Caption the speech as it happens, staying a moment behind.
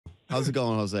How's it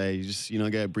going, Jose? You just,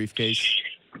 get a briefcase?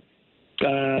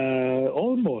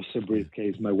 Almost a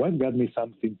briefcase. My wife got me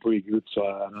something pretty good, so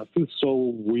I feel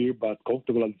so weird but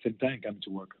comfortable at the same time coming to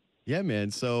work. Yeah, man.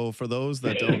 So for those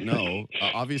that don't know,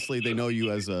 obviously they know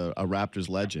you as a Raptors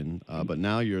legend, but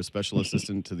now you're a special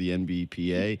assistant to the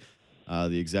NBPA,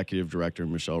 the executive director,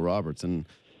 Michelle Roberts. And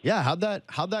yeah, how'd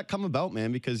that come about,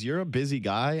 man? Because you're a busy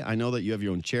guy. I know that you have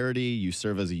your own charity. You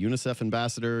serve as a UNICEF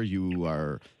ambassador. You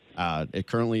are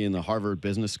currently in the Harvard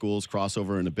Business School's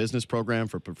crossover in a business program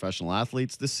for professional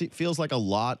athletes. This feels like a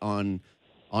lot on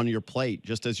your plate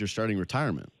just as you're starting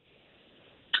retirement.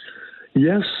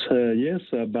 Yes,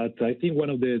 but I think one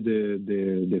of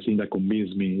the things that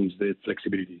convinced me is the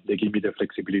flexibility. They give me the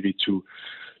flexibility to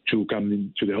come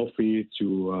into the office,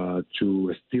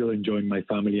 to still enjoy my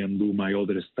family and do my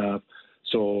other stuff.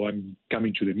 So I'm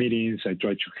coming to the meetings. I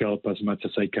try to help as much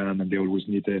as I can, and they always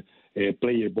need a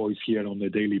player voice here on a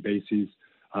daily basis.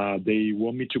 They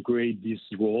want me to create this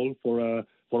role for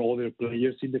other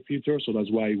players in the future. So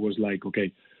that's why it was like,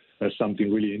 okay, that's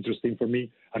something really interesting for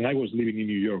me. And I was living in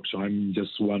New York, so I'm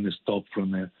just one stop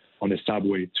from on a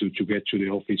subway to get to the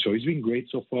office. So it's been great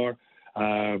so far.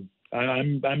 I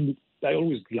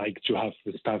always like to have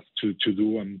the stuff to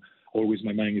do, and always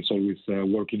my mind is always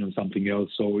working on something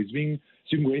else. So it's been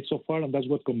great so far, and that's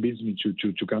what convinced me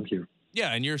to come here.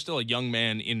 Yeah, and you're still a young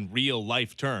man in real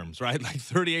life terms, right? Like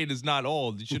 38 is not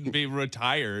old. You shouldn't be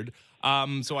retired.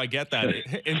 So I get that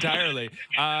entirely.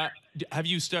 Have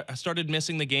you started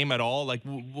missing the game at all? Like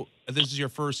this is your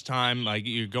first time, like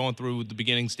you're going through the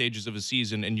beginning stages of a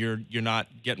season, and you're not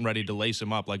getting ready to lace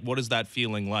him up. Like, what is that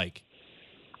feeling like?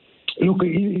 Look,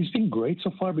 it's been great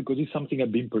so far because it's something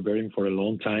I've been preparing for a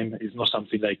long time. It's not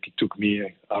something like it took me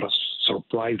out of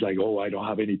surprise, like, oh, I don't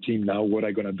have any team now. What am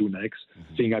I gonna do next?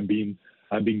 I think I've been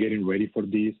getting ready for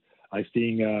this. I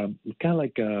think kind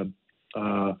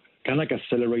of like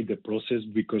accelerate the process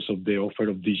because of the offer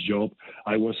of this job.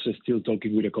 I was still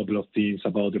talking with a couple of teams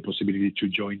about the possibility to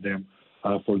join them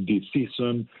for this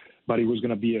season, but it was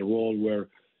gonna be a role where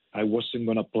I wasn't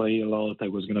gonna play a lot. I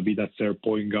was gonna be that third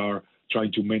point guard,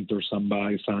 trying to mentor some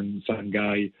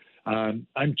guy.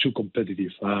 I'm too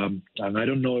competitive. And I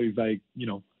don't know if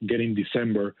get in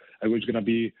December, I was going to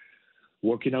be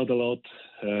working out a lot,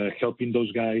 helping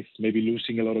those guys, maybe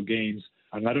losing a lot of games.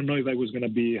 And I don't know if I was going to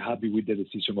be happy with the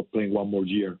decision of playing one more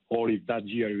year, or if that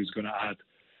year is going to add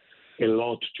a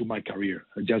lot to my career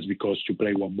just because to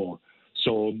play one more.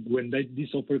 So when this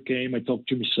offer came, I talked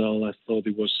to Michelle. I thought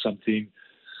it was something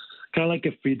kind of like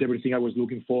a fit, everything I was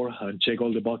looking for, and check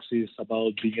all the boxes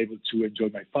about being able to enjoy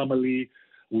my family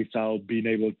without being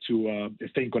able to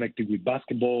stay connected with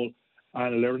basketball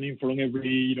and learning from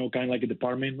every, kind of like a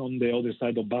department on the other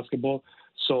side of basketball.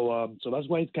 So that's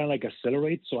why it kind of like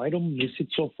accelerates. So I don't miss it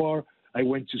so far. I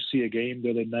went to see a game the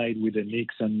other night with the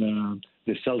Knicks and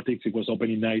the Celtics. It was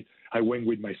opening night. I went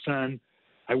with my son.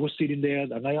 I was sitting there,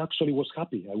 and I actually was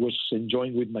happy. I was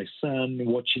enjoying with my son,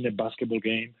 watching a basketball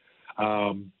game.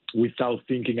 Without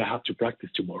thinking I have to practice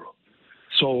tomorrow.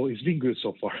 So it's been good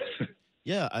so far.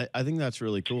 Yeah, I think that's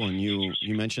really cool. And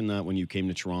you mentioned that when you came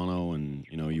to Toronto and,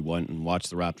 you went and watched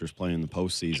the Raptors play in the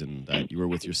postseason, that you were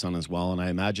with your son as well. And I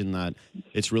imagine that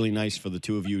it's really nice for the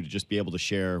two of you to just be able to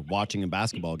share watching a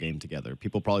basketball game together.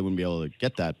 People probably wouldn't be able to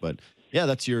get that, but yeah,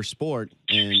 that's your sport.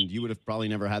 And you would have probably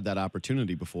never had that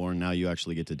opportunity before. And now you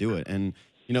actually get to do it. And,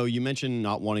 you mentioned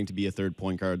not wanting to be a third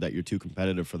point guard, that you're too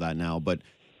competitive for that now, but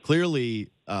clearly,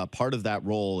 part of that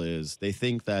role is they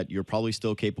think that you're probably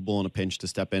still capable in a pinch to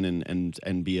step in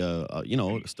and be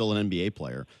still an NBA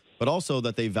player, but also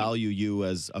that they value you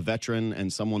as a veteran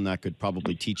and someone that could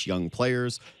probably teach young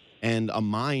players and a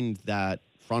mind that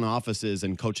front offices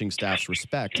and coaching staffs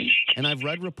respect. And I've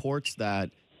read reports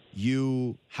that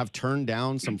you have turned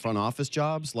down some front office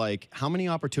jobs. Like, how many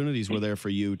opportunities were there for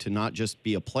you to not just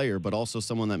be a player, but also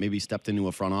someone that maybe stepped into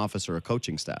a front office or a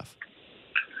coaching staff?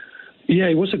 Yeah,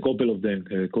 it was a couple of them,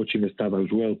 coaching staff as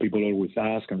well. People always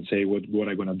ask and say what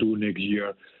I'm going to do next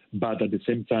year. But at the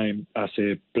same time, as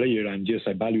a player, and yes,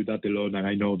 I value that a lot. And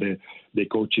I know the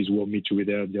coaches want me to be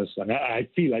there. And I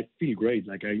feel great.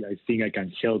 Like I think I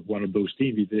can help one of those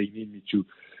teams if they need me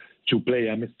to play.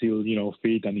 I'm still,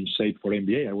 fit and in shape for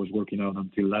NBA. I was working out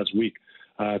until last week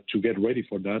to get ready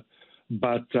for that.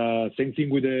 But same thing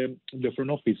with the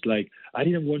front office. Like, I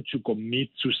didn't want to commit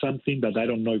to something that I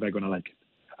don't know if I'm going to like it.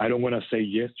 I don't want to say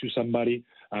yes to somebody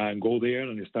and go there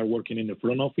and start working in the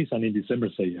front office and in December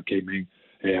say, okay, man,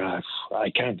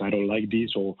 I can't, I don't like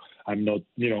this, or I'm not,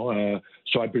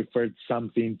 so I preferred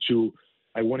something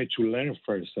I wanted to learn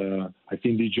first. I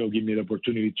think this job gave me the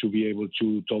opportunity to be able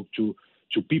to talk to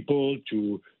people,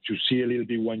 to see a little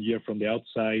bit 1 year from the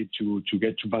outside, to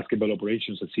get to basketball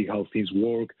operations and see how things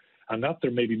work, and after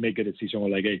maybe make a decision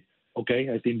like, hey, okay,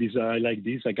 I think this, I like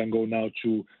this. I can go now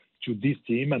to this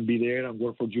team and be there and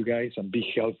work for you guys and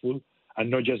be helpful, and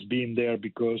not just being there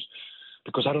because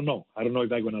I don't know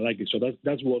if I'm gonna like it. So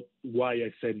that's why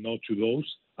I said no to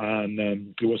those, and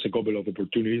it was a couple of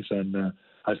opportunities, and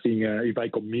I think if I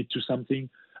commit to something,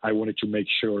 I wanted to make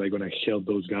sure I'm gonna help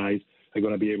those guys. I'm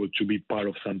gonna be able to be part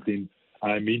of something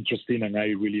I'm interested in, and I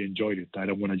really enjoyed it. I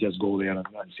don't want to just go there and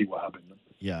see what happens.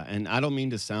 Yeah, and I don't mean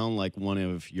to sound like one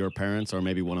of your parents or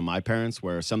maybe one of my parents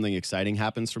where something exciting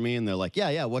happens for me and they're like,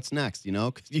 yeah, what's next, you know?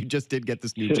 Because you just did get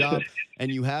this new job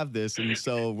and you have this. And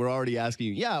so we're already asking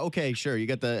you, yeah, okay, sure, you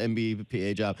got the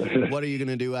MBPA job. What are you going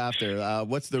to do after?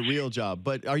 What's the real job?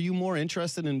 But are you more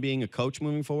interested in being a coach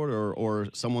moving forward or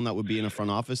someone that would be in a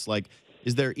front office? Like,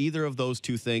 is there either of those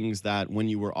two things that when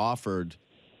you were offered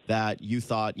that you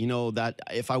thought, you know, that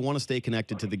if I want to stay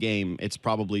connected to the game, it's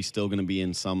probably still going to be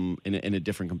in a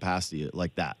different capacity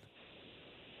like that?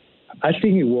 I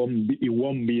think it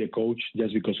won't be a coach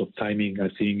just because of timing. I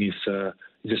think it's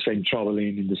the same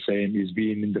traveling, in the same is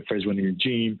being in the first one in the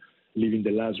gym, leaving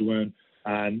the last one.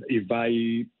 And if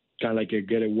I kind of like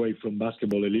get away from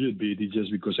basketball a little bit, it's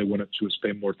just because I wanted to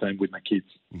spend more time with my kids.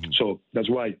 Mm-hmm. So that's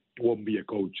why it won't be a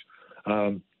coach.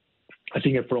 I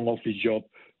think a front office job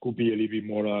could be a little bit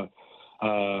more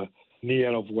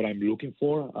near of what I'm looking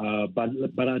for. But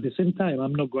at the same time,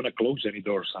 I'm not going to close any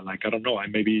doors. I'm like, I don't know, I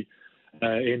maybe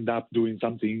end up doing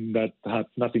something that has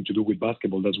nothing to do with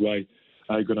basketball. That's why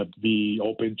I'm going to be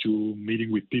open to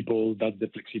meeting with people. That's the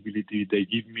flexibility they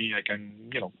give me. I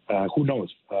can, who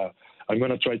knows? I'm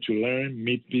going to try to learn,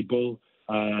 meet people,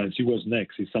 and see what's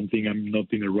next. It's something I'm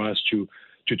not in a rush to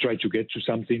try to get to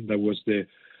something.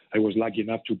 I was lucky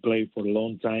enough to play for a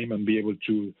long time and be able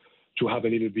to have a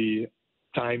little bit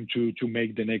time to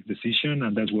make the next decision,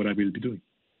 and that's what I will be doing.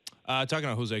 Talking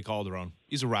about Jose Calderon,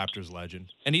 he's a Raptors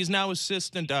legend, and he's now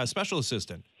special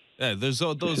assistant. There's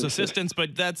those assistants,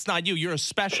 but that's not you. You're a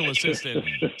special assistant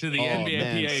to the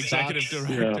NBA executive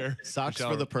director. Yeah. Sucks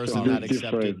for the person that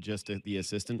accepted just the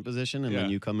assistant position, and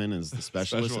then you come in as the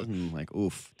special assistant. And like,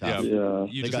 oof, tough. Yeah.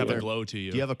 You just have a glow to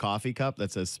you. Do you have a coffee cup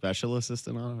that says special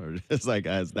assistant on it? Or just like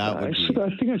as that would be?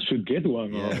 I think I should get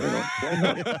one. Yeah. Why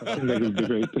not? I think that would be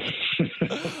great.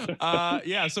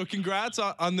 So congrats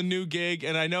on the new gig.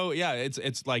 And I know,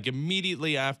 it's like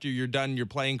immediately after you're done your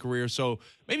playing career. So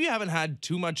maybe you haven't had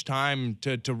too much time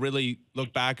to really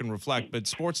look back and reflect, but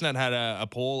Sportsnet had a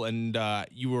poll, and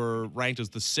you were ranked as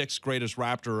the 6th greatest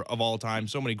Raptor of all time.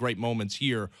 So many great moments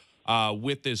here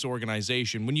with this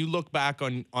organization. When you look back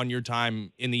on your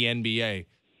time in the NBA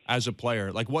as a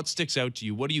player, like what sticks out to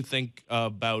you? What do you think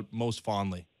about most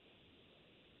fondly?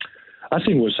 I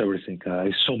think it was everything.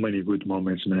 So many good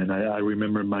moments, man. I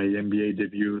remember my NBA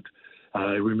debut.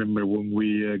 I remember when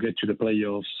we get to the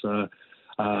playoffs.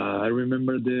 I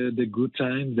remember the good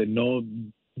times, the not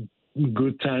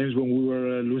good times when we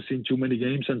were losing too many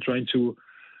games and trying to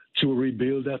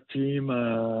rebuild that team.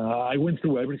 I went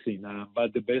through everything,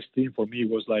 but the best thing for me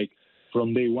was like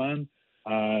from day one,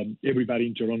 everybody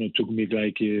in Toronto took me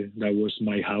like that was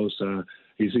my house.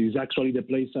 It's actually the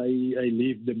place I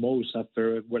live the most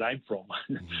after where I'm from.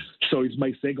 So it's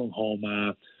my second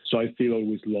home. So I feel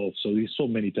always loved. So there's so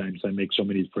many times I make so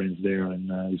many friends there,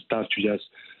 and it's tough to just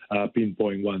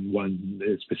pinpoint one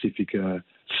specific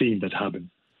thing that happened.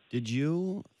 Did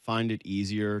you find it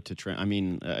easier to I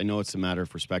mean, I know it's a matter of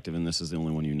perspective, and this is the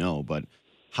only one you know, but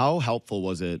how helpful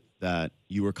was it that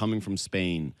you were coming from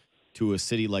Spain to a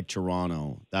city like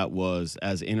Toronto that was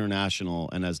as international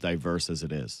and as diverse as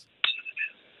it is?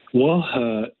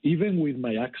 Well, even with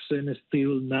my accent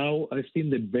still now, I think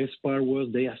the best part was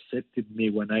they accepted me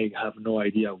when I have no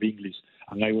idea of English.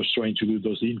 And I was trying to do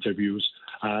those interviews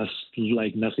as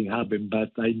like nothing happened,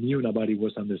 but I knew nobody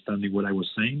was understanding what I was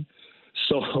saying.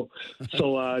 So they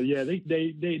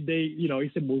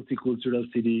it's a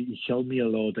multicultural city. It helped me a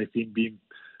lot. I think being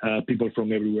people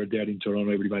from everywhere there in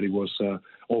Toronto, everybody was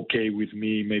okay with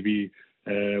me, maybe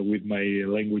with my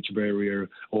language barrier,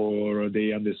 or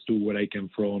they understood where I came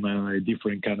from, a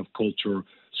different kind of culture.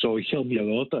 So it helped me a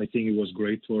lot. I think it was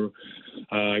great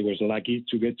I was lucky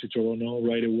to get to Toronto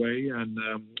right away. And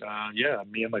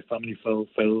me and my family felt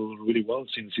really well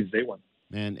since day one.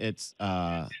 Man,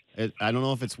 I don't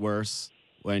know if it's worse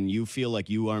when you feel like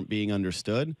you aren't being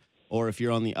understood, or if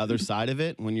you're on the other side of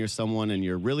it, when you're someone and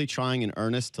you're really trying in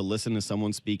earnest to listen to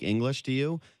someone speak English to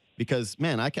you. Because,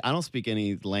 man, I don't speak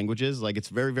any languages. Like, it's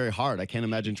very, very hard. I can't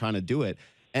imagine trying to do it.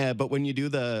 But when you do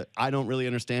the I don't really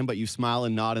understand, but you smile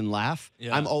and nod and laugh,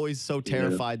 Yeah. I'm always so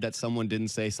terrified that someone didn't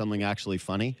say something actually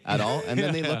funny at all. And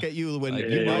then they look at you when Like,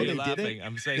 you why know are you they laughing? didn't.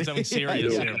 I'm saying something Yeah,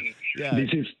 serious yeah. here. Yeah. This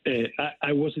is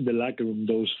I was in the locker room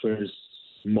those first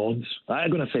months. I'm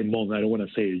gonna say month. I don't want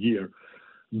to say a year.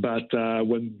 But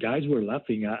when guys were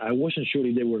laughing, I wasn't sure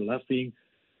if they were laughing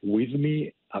with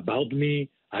me, about me.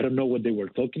 I don't know what they were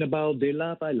talking about. They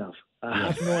laugh, I laugh. I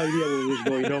have no idea what was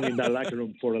going on in that locker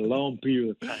room for a long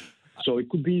period of time. So it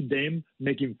could be them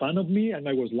making fun of me, and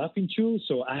I was laughing too.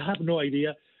 So I have no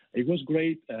idea. It was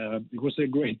great. It was a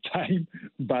great time,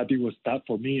 but it was tough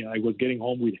for me. I was getting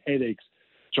home with headaches,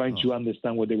 trying to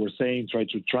understand what they were saying, trying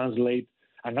to translate.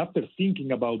 And after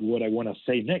thinking about what I want to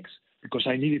say next, because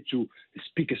I needed to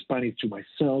speak Spanish to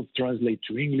myself, translate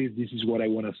to English, this is what I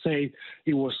want to say.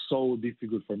 It was so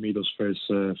difficult for me those first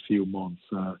few months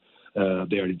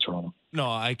there in Toronto. No,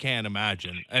 I can't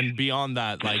imagine. And beyond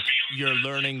that, like you're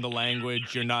learning the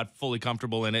language, you're not fully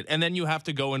comfortable in it, and then you have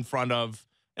to go in front of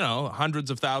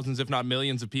hundreds of thousands, if not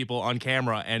millions, of people on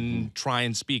camera and try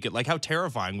and speak it. Like, how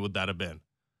terrifying would that have been?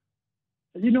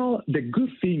 The good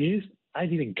thing is I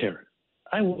didn't care.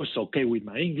 I was okay with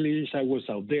my English. I was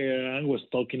out there. I was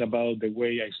talking about the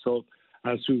way I thought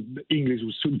English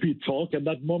should be taught at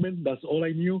that moment. That's all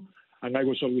I knew. And I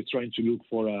was always trying to look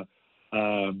for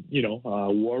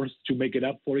words to make it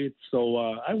up for it. So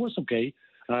I was okay.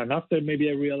 And after maybe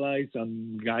I realized,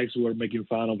 and guys were making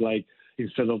fun of, like,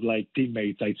 instead of like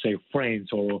teammates, I'd say friends,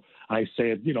 or I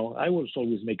said, I was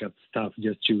always make up stuff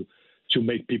just to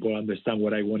make people understand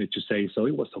what I wanted to say. So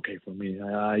it was okay for me.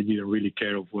 I didn't really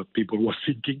care of what people were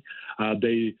thinking. I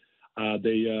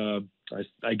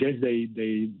guess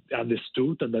they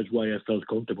understood, and that's why I felt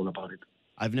comfortable about it.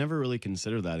 I've never really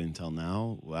considered that until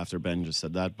now, after Ben just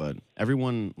said that, but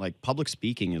everyone, like, public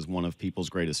speaking is one of people's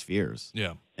greatest fears.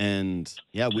 Yeah. And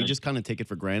yeah, we just kind of take it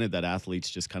for granted that athletes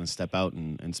just kind of step out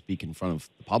and speak in front of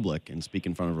the public and speak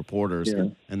in front of reporters,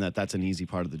 and that's an easy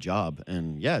part of the job.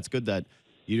 And yeah, it's good that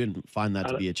you didn't find that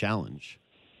to be a challenge.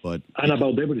 But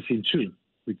about everything too,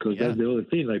 because that's the other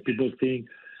thing. Like, people think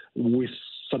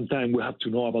sometimes we have to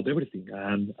know about everything,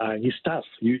 and it's tough.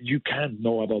 You can't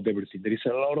know about everything. There is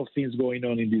a lot of things going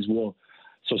on in this world.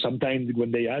 So sometimes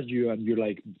when they ask you and you're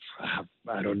like,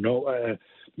 I don't know,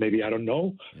 maybe I don't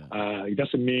know, it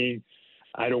doesn't mean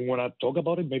I don't want to talk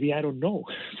about it. Maybe I don't know,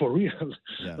 for real.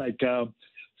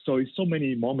 So it's so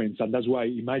many moments, and that's why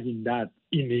imagine that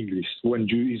in English when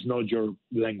it's not your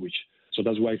language. So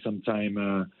that's why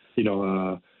sometimes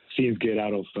things get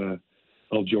out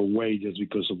of your way just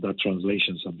because of that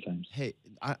translation sometimes. Hey,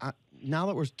 I now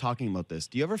that we're talking about this,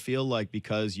 do you ever feel like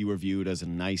because you were viewed as a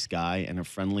nice guy and a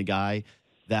friendly guy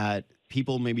that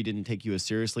people maybe didn't take you as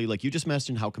seriously? Like, you just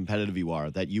mentioned how competitive you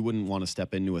are, that you wouldn't want to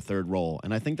step into a third role.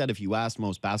 And I think that if you asked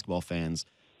most basketball fans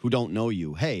who don't know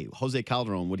you, hey, Jose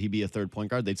Calderon, would he be a third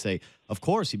point guard? They'd say, of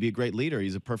course, he'd be a great leader.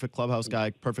 He's a perfect clubhouse guy,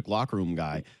 perfect locker room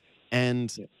guy.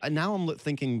 And now I'm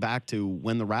thinking back to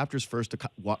when the Raptors first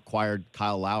acquired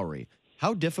Kyle Lowry.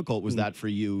 How difficult was that for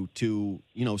you to,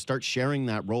 start sharing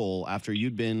that role after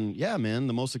you'd been,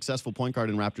 the most successful point guard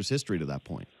in Raptors history to that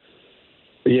point?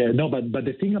 Yeah, no, but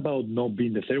the thing about not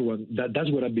being the third one, that's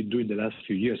what I've been doing the last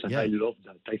few years, and I love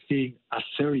that. I think at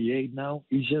 38 now,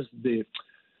 it's just it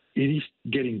is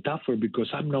getting tougher because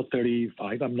I'm not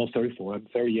 35, I'm not 34, I'm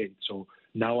 38. So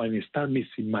now I'm start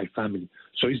missing my family.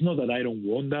 So it's not that I don't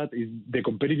want that. The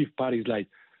competitive part is like,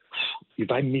 if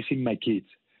I'm missing my kids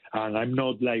and I'm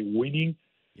not like winning,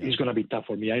 it's going to be tough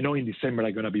for me. I know in December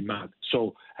I'm going to be mad.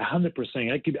 So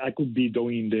 100%, I could be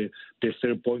doing the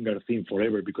third point guard thing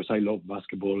forever because I love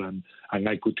basketball and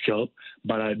I could help.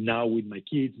 But now with my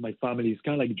kids, my family, it's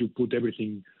kind of like you put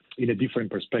everything in a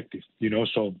different perspective,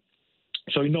 So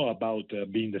about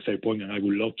being the third point guard, I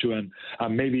would love to. And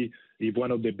maybe if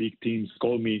one of the big teams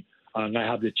call me and I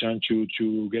have the chance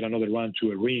to get another run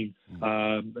to a ring,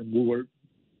 we were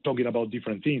talking about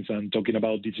different things and talking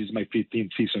about this is my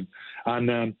 15th season.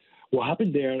 And what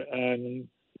happened there,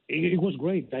 it was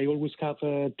great. I always have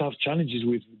tough challenges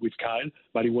with Kyle,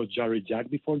 but it was Jared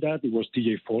Jack before that. It was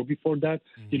TJ4 before that,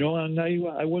 and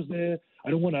I was the,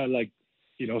 I don't want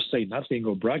to say nothing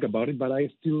or brag about it, but I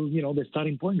still, the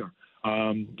starting point guard.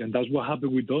 And that's what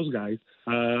happened with those guys.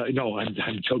 No, I'm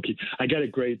joking. I got a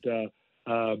great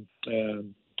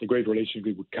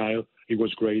relationship with Kyle. It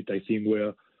was great. I think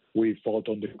we fought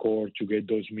on the court to get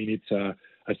those minutes.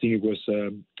 I think it was.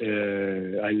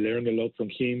 I learned a lot from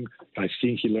him. I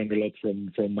think he learned a lot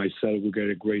from myself. We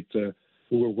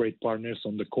were great partners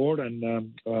on the court, and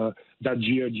that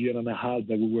year and a half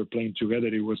that we were playing together,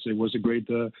 it was a great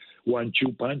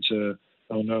 1-2 punch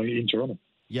in Toronto.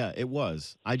 Yeah, it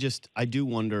was. I do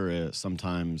wonder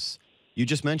sometimes. You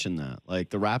just mentioned that, like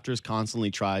the Raptors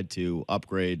constantly tried to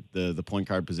upgrade the point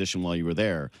guard position while you were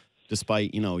there,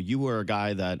 despite you were a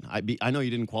guy that I know you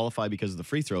didn't qualify because of the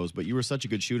free throws, but you were such a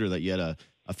good shooter that you had a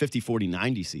 50, 40,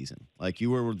 90 season. Like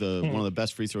you were one of the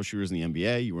best free throw shooters in the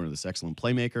NBA. You were this excellent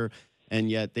playmaker, and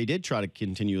yet they did try to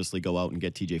continuously go out and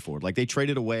get TJ Ford. Like they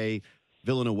traded away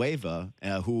Villanueva,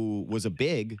 who was a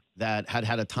big that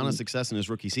had a ton of success in his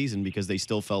rookie season because they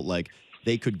still felt like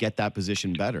they could get that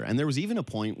position better. And there was even a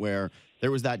point where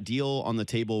there was that deal on the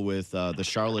table with the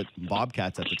Charlotte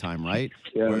Bobcats at the time, right?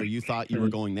 Yeah. Where you thought you were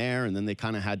going there, and then they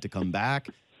kind of had to come back.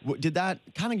 Did that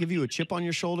kind of give you a chip on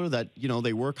your shoulder that,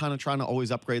 they were kind of trying to always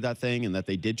upgrade that thing and that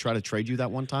they did try to trade you that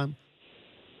one time?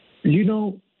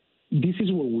 This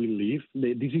is where we live.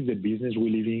 This is the business we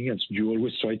live in. As you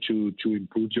always try to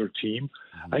improve your team.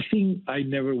 I think I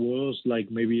never was like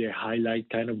maybe a highlight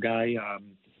kind of guy.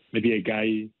 Maybe a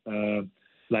guy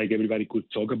like everybody could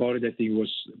talk about it. I think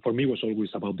for me it was always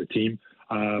about the team.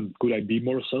 Could I be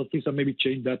more selfish and maybe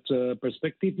change that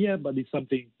perspective? Yeah, but it's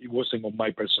something. It wasn't on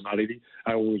my personality.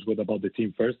 I always was about the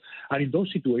team first. And in those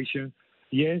situations,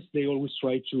 yes, they always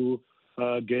try to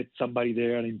get somebody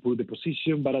there and improve the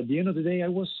position. But at the end of the day, I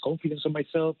was confident in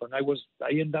myself, and I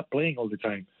ended up playing all the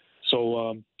time.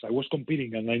 So I was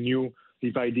competing, and I knew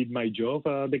if I did my job,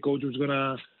 the coach was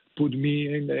gonna put me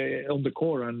on the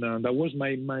court, and that was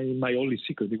my only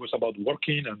secret. It was about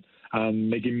working and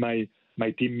making my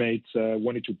teammates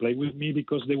wanted to play with me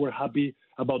because they were happy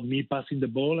about me passing the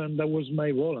ball, and that was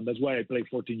my role, and that's why I played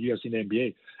 14 years in the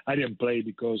NBA. I didn't play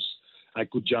because I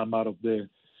could jump out of the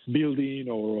building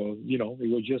or it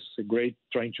was just great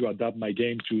trying to adapt my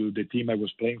game to the team I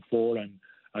was playing for and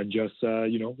just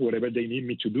whatever they need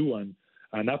me to do, and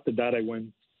after that I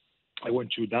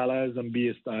went to Dallas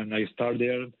and I started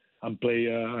there and play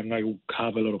and I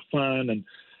have a lot of fun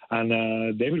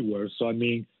and everywhere. So I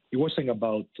mean, it wasn't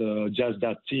about just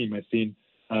that team. I think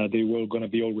they were going to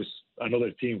be always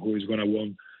another team who is going to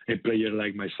want a player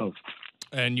like myself.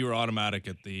 And you were automatic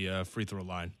at the free throw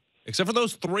line. Except for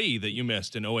those three that you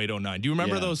missed in 08-09. Do you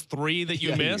remember those three that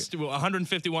you missed?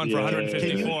 151 for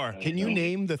 154. Can you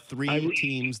name the three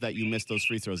teams that you missed those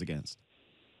free throws against?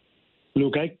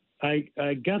 Look, I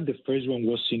got the first one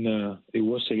was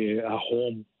a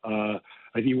home.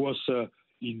 It was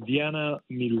Indiana,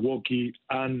 Milwaukee,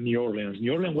 and New Orleans.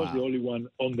 New Orleans was the only one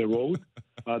on the road.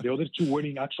 The other two were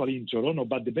actually in Toronto.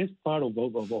 But the best part of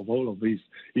all of this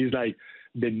is like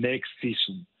the next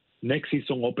season. Next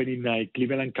season, opening night,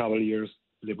 Cleveland Cavaliers,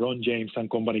 LeBron James and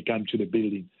company come to the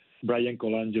building. Brian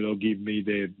Colangelo gave me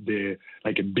the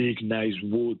like a big, nice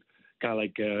wood, kind of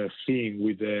like a thing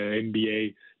with the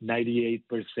NBA,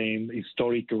 98%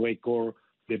 historic record,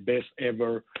 the best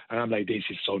ever. And I'm like, this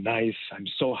is so nice. I'm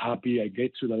so happy. I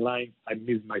get to the line. I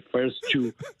missed my first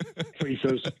two free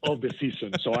throws of the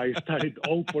season. So I started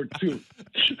 0 for 2.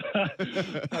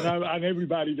 and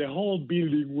everybody, the whole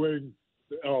building went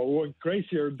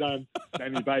crazier than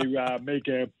if I make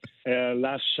a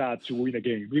last shot to win a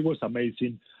game. It was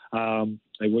amazing.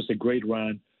 It was a great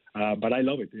run, but I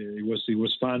love it. It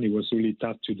was fun. It was really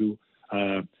tough to do,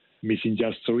 missing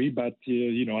just 3. But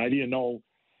I didn't know.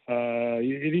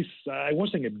 I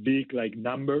wasn't a big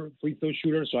number free throw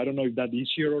shooter, so I don't know if that's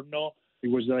easier or not. It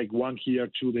was like 1 here,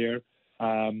 2 there,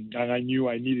 and I knew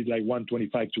I needed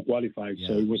 125 to qualify. Yeah.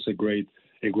 So it was a great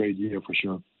year for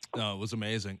sure. No, it was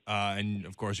amazing. And,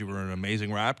 of course, you were an amazing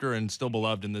Raptor and still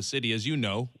beloved in the city, as you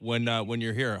know, when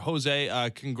you're here. Jose,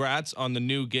 congrats on the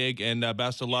new gig and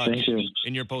best of luck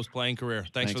in your post-playing career.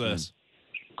 Thanks for this.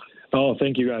 Man. Oh,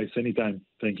 thank you, guys. Anytime.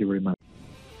 Thank you very much.